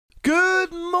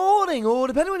morning, or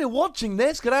depending when you're watching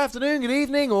this, good afternoon, good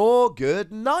evening, or good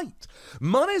night.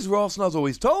 My name's Ross, and as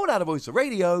always told, out of Voice of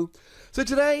Radio. So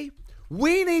today,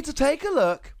 we need to take a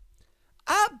look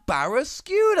at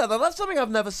Barraskewda. Now, that's something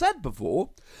I've never said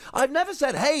before. I've never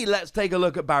said, hey, let's take a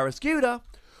look at Barraskewda.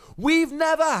 We've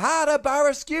never had a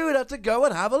Barraskewda to go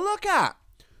and have a look at.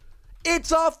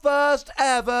 It's our first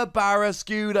ever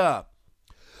Barraskewda.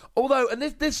 Although, and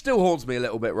this still haunts me a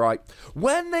little bit, right?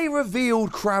 When they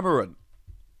revealed Cramorant,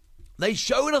 they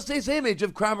showed us this image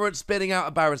of Cramorant spitting out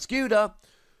a Barraskewda,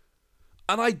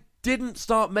 and I didn't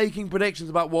start making predictions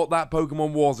about what that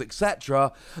Pokemon was,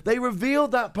 etc. They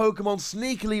revealed that Pokemon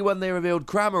sneakily when they revealed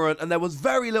Cramorant, and there was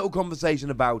very little conversation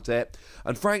about it.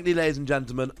 And frankly, ladies and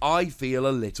gentlemen, I feel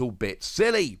a little bit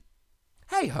silly.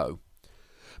 Hey-ho.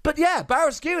 But yeah,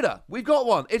 Barraskewda, we've got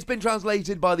one. It's been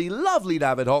translated by the lovely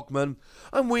David Hockman,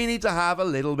 and we need to have a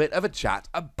little bit of a chat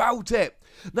about it.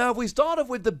 Now, if we start off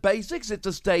with the basics, it's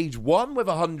a stage 1 with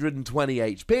 120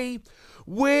 HP,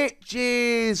 which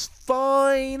is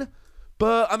fine,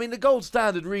 but, I mean, the gold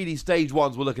standard, really, stage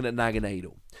 1s, we're looking at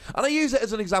Naganadel. And I use it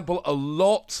as an example a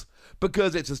lot,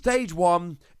 because it's a stage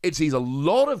 1, it sees a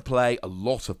lot of play,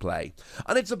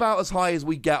 and it's about as high as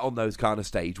we get on those kind of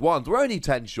stage 1s. We're only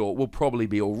 10 short, we'll probably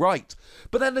be alright.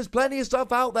 But then there's plenty of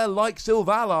stuff out there like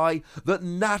Silvally that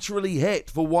naturally hit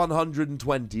for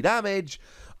 120 damage,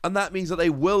 and that means that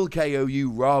they will KO you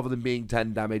rather than being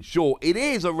 10 damage short. It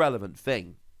is a relevant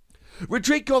thing.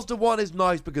 Retreat cost of 1 is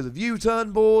nice because of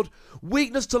U-turn board.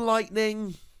 Weakness to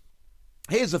lightning.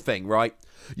 Here's the thing, right?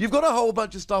 You've got a whole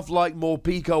bunch of stuff like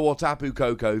Morpeko or Tapu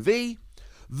Koko V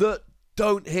that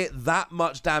don't hit that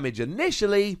much damage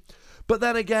initially, but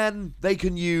then again, they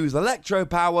can use Electro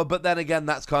Power, but then again,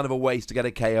 that's kind of a waste to get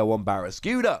a KO on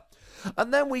Barraskewda.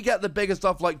 And then we get the bigger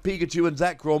stuff like Pikachu and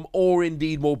Zekrom, or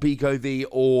indeed Morpeko V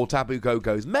or Tapu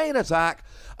Koko's main attack,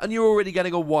 and you're already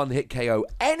getting a one-hit KO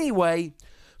anyway.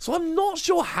 So I'm not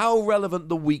sure how relevant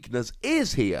the weakness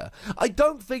is here. I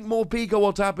don't think Morpeko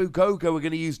or Tapu Koko are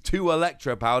going to use 2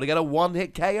 Electro Power to get a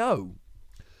one-hit KO.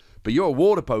 But you're a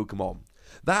water Pokemon.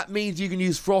 That means you can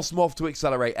use Frostmoth to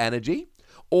accelerate energy,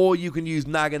 or you can use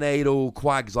Naganadel,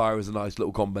 Quagsire as a nice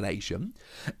little combination.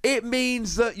 It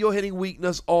means that you're hitting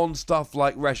weakness on stuff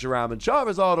like Reshiram and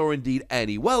Charizard, or indeed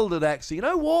any Welder deck. So you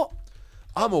know what?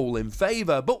 I'm all in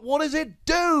favour, but what does it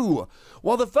do?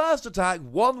 Well, the first attack,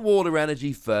 1 water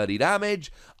energy, 30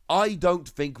 damage. I don't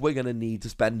think we're going to need to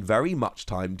spend very much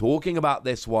time talking about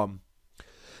this one.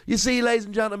 You see, ladies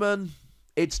and gentlemen,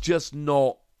 it's just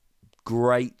not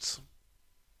great.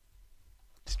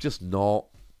 It's just not.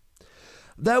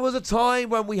 There was a time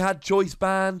when we had Choice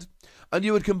Band, and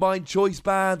you would combine Choice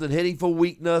Band and hitting for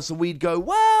weakness, and we'd go,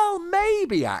 well,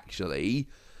 maybe actually...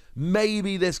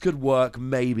 maybe this could work,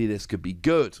 maybe this could be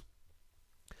good.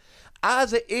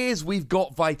 As it is, we've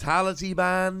got Vitality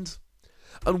Band,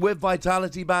 and with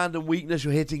Vitality Band and weakness,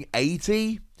 you're hitting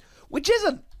 80, which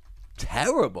isn't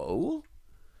terrible,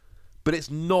 but it's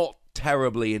not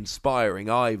terribly inspiring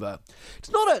either.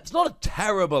 It's not a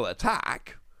terrible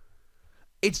attack,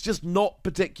 it's just not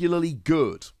particularly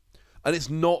good, and it's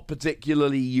not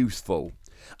particularly useful,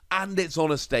 and it's on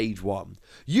a stage 1.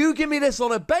 You give me this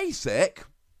on a basic...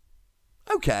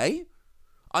 okay,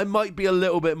 I might be a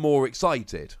little bit more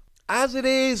excited. As it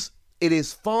is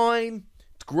fine.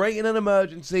 It's great in an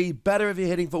emergency, better if you're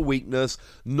hitting for weakness,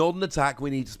 not an attack we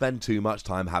need to spend too much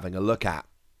time having a look at.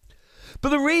 But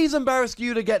the reason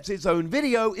Barraskewda gets its own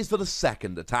video is for the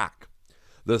second attack.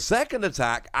 The second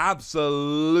attack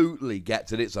absolutely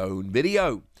gets its own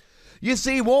video. You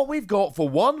see, what we've got for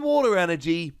 1 water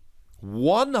energy,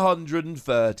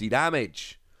 130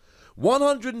 damage.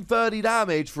 130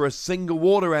 damage for a single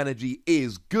water energy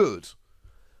is good.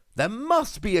 There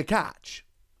must be a catch.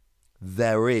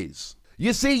 There is.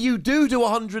 You see, you do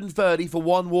 130 for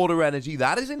 1 water energy,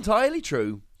 that is entirely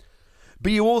true.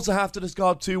 But you also have to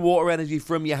discard 2 water energy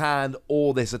from your hand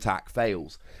or this attack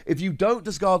fails. If you don't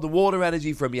discard the water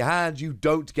energy from your hand, you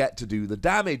don't get to do the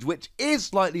damage, which is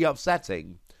slightly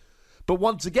upsetting. But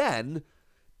once again,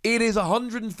 it is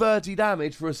 130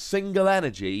 damage for a single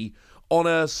energy on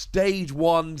a stage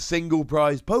 1 single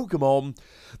prize Pokemon.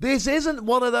 This isn't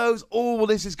one of those, oh, well,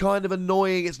 this is kind of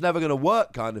annoying, it's never going to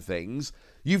work kind of things.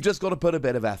 You've just got to put a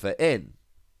bit of effort in.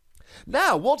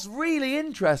 Now, what's really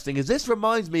interesting is this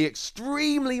reminds me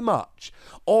extremely much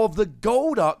of the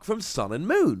Golduck from Sun and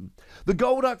Moon. The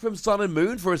Golduck from Sun and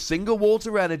Moon for a single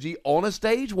water energy on a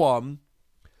stage 1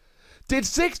 did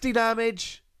 60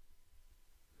 damage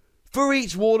for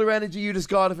each water energy you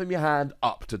discarded from your hand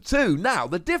up to 2. Now,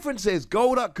 the difference is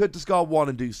Golduck could discard 1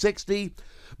 and do 60.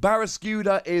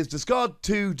 Barraskewda is discard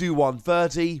 2, do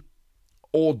 130,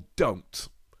 or don't.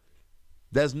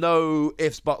 There's no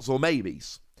ifs, buts, or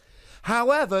maybes.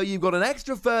 However, you've got an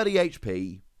extra 30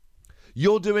 HP.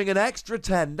 You're doing an extra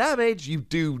 10 damage. You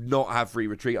do not have free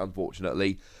retreat,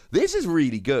 unfortunately. This is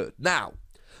really good. Now,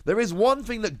 there is one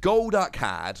thing that Golduck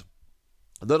had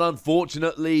that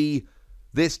unfortunately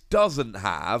this doesn't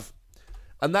have,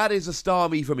 and that is a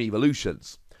Starmie from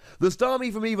Evolutions. The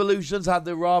Starmie from Evolutions had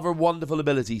the rather wonderful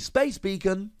ability Space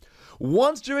Beacon.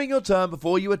 Once during your turn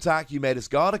before you attack, you may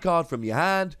discard a card from your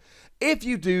hand. If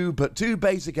you do, put 2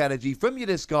 basic energy from your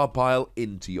discard pile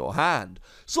into your hand.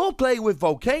 Saw play with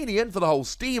Volcanion for the whole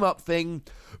steam up thing,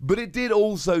 but it did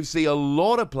also see a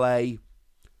lot of play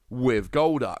with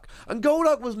Golduck. And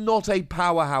Golduck was not a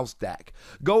powerhouse deck.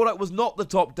 Golduck was not the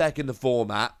top deck in the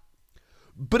format,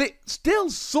 but it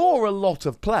still saw a lot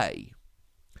of play.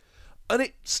 And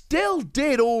it still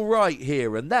did all right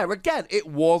here and there. Again, it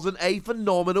wasn't a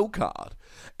phenomenal card.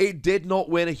 It did not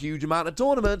win a huge amount of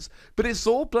tournaments, but it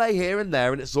saw play here and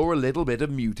there, and it saw a little bit of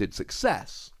muted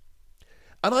success.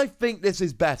 And I think this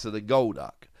is better than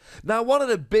Golduck. Now, one of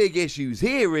the big issues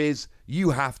here is you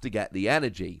have to get the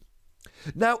energy.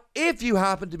 Now, if you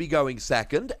happen to be going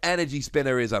second, Energy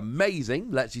Spinner is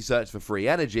amazing, lets you search for free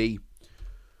energy.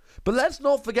 But let's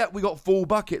not forget we got Full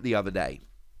Bucket the other day.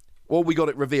 Well, we got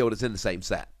it revealed, it's in the same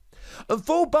set. And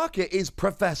Full Bucket is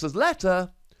Professor's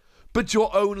Letter, but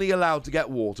you're only allowed to get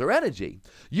water energy.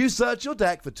 You search your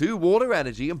deck for 2 water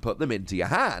energy and put them into your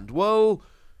hand. Well,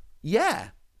 yeah.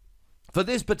 For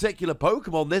this particular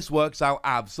Pokemon, this works out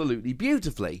absolutely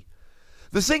beautifully.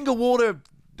 The single water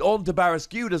onto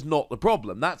Barraskewda is not the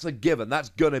problem. That's a given. That's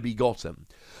going to be gotten.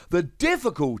 The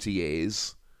difficulty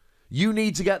is you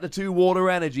need to get the 2 water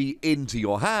energy into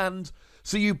your hand,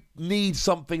 so you need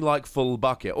something like Full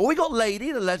Bucket. Or we got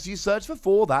Lady that lets you search for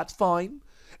 4. That's fine.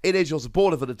 It is your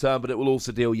supporter for the turn, but it will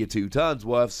also deal you 2 turns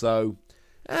worth, so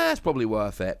it's probably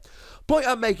worth it. Point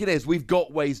I'm making is we've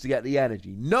got ways to get the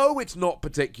energy. No, it's not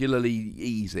particularly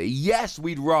easy. Yes,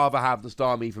 we'd rather have the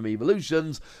Starmie from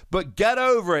Evolutions, but get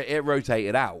over it, it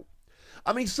rotated out.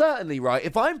 I mean, certainly, right,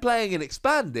 if I'm playing an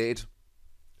Expanded,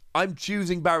 I'm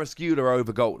choosing Barraskewda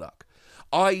over Golduck.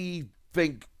 I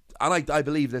think, and I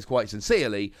believe this quite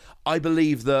sincerely, I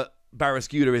believe that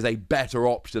Barraskewda is a better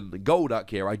option than Golduck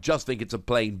here. I just think it's a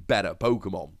plain better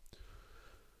Pokemon.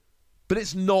 But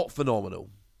it's not phenomenal.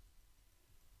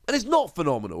 And it's not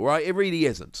phenomenal, right? It really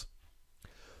isn't.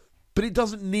 But it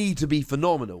doesn't need to be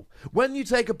phenomenal. When you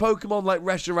take a Pokemon like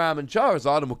Reshiram and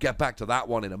Charizard, and we'll get back to that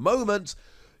one in a moment,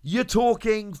 you're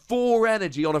talking 4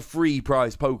 energy on a free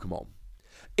prize Pokemon.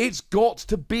 It's got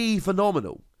to be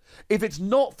phenomenal. If it's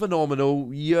not phenomenal,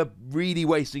 you're really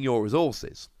wasting your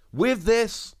resources. With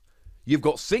this, you've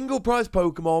got single prize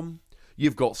Pokemon,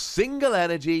 you've got single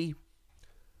energy,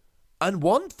 and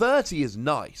 130 is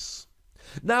nice.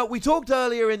 Now, we talked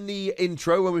earlier in the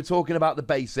intro when we were talking about the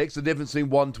basics, the difference between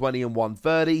 120 and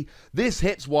 130. This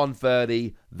hits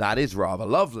 130. That is rather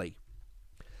lovely.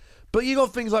 But you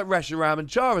got things like Reshiram and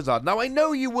Charizard. Now, I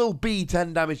know you will be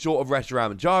 10 damage short of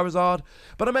Reshiram and Charizard,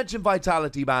 but I mentioned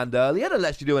Vitality Band earlier that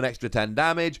lets you do an extra 10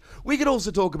 damage. We could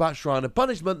also talk about Shrine of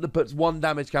Punishment that puts 1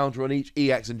 damage counter on each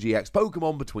EX and GX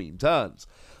Pokemon between turns.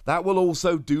 That will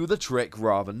also do the trick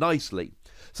rather nicely.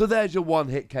 So there's your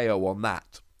 1-hit KO on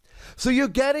that. So you're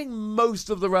getting most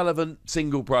of the relevant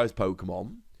single prize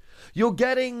Pokemon. You're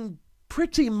getting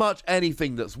pretty much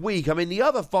anything that's weak. I mean, the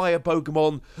other fire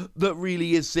Pokemon that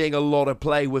really is seeing a lot of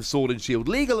play with Sword and Shield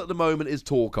legal at the moment is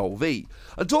Torkoal V.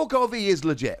 And Torkoal V is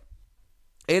legit.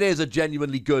 It is a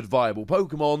genuinely good, viable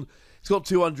Pokemon. It's got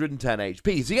 210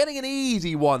 HP, so you're getting an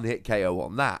easy 1-hit KO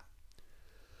on that.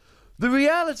 The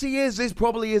reality is this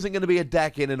probably isn't going to be a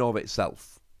deck in and of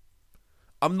itself.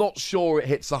 I'm not sure it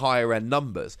hits the higher end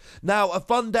numbers. Now, a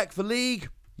fun deck for League?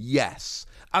 Yes.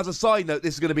 As a side note,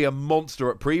 this is going to be a monster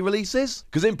at pre-releases,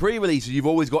 because in pre-releases you've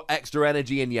always got extra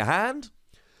energy in your hand.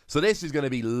 So this is going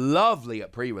to be lovely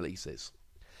at pre-releases.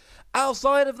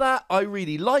 Outside of that, I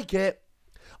really like it.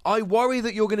 I worry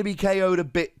that you're going to be KO'd a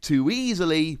bit too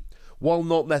easily, while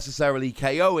not necessarily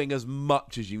KOing as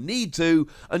much as you need to,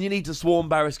 and you need to swarm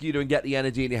Barraskewda and get the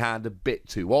energy in your hand a bit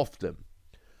too often.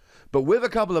 But with a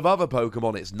couple of other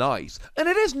Pokemon, it's nice. And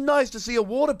it is nice to see a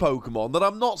water Pokemon that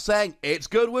I'm not saying it's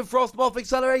good with Frostmoth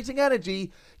accelerating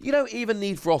energy. You don't even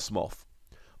need Frostmoth.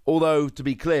 Although, to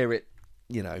be clear,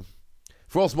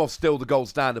 Frostmoth's still the gold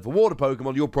standard for water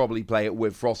Pokemon. You'll probably play it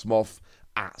with Frostmoth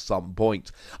at some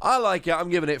point. I like it. I'm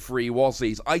giving it 3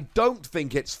 Wassies. I don't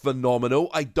think it's phenomenal.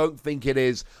 I don't think it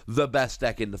is the best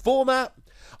deck in the format.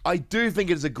 I do think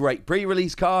it is a great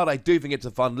pre-release card. I do think it's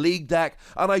a fun League deck.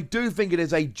 And I do think it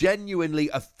is a genuinely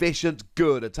efficient,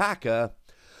 good attacker.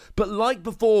 But like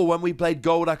before when we played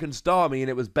Golduck and Starmie and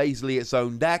it was basically its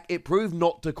own deck, it proved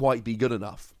not to quite be good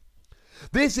enough.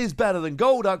 This is better than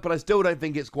Golduck, but I still don't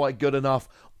think it's quite good enough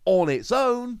on its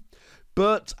own.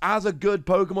 But as a good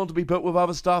Pokemon to be put with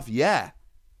other stuff, yeah,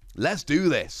 let's do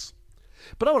this.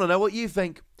 But I want to know what you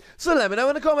think. So let me know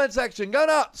in the comment section. Go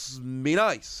nuts, be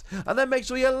nice. And then make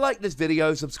sure you like this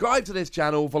video, subscribe to this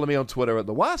channel, follow me on Twitter at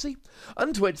TheWassy,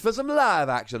 and Twitch for some live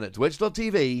action at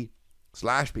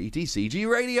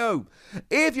twitch.tv/PTCGRadio.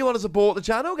 If you want to support the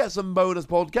channel, get some bonus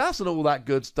podcasts and all that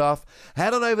good stuff,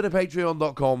 head on over to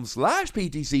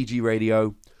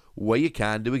patreon.com/PTCGRadio, where you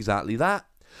can do exactly that.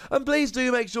 And please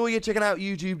do make sure you're checking out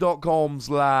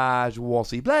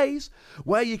youtube.com/WassyPlays,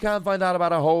 where you can find out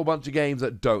about a whole bunch of games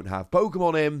that don't have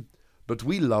Pokemon in, but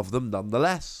we love them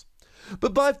nonetheless.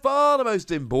 But by far the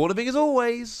most important thing, as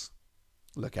always,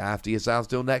 look after yourselves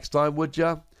till next time, would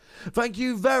ya? Thank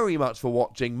you very much for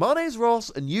watching. My name's Ross,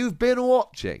 and you've been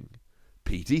watching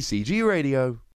PTCG Radio.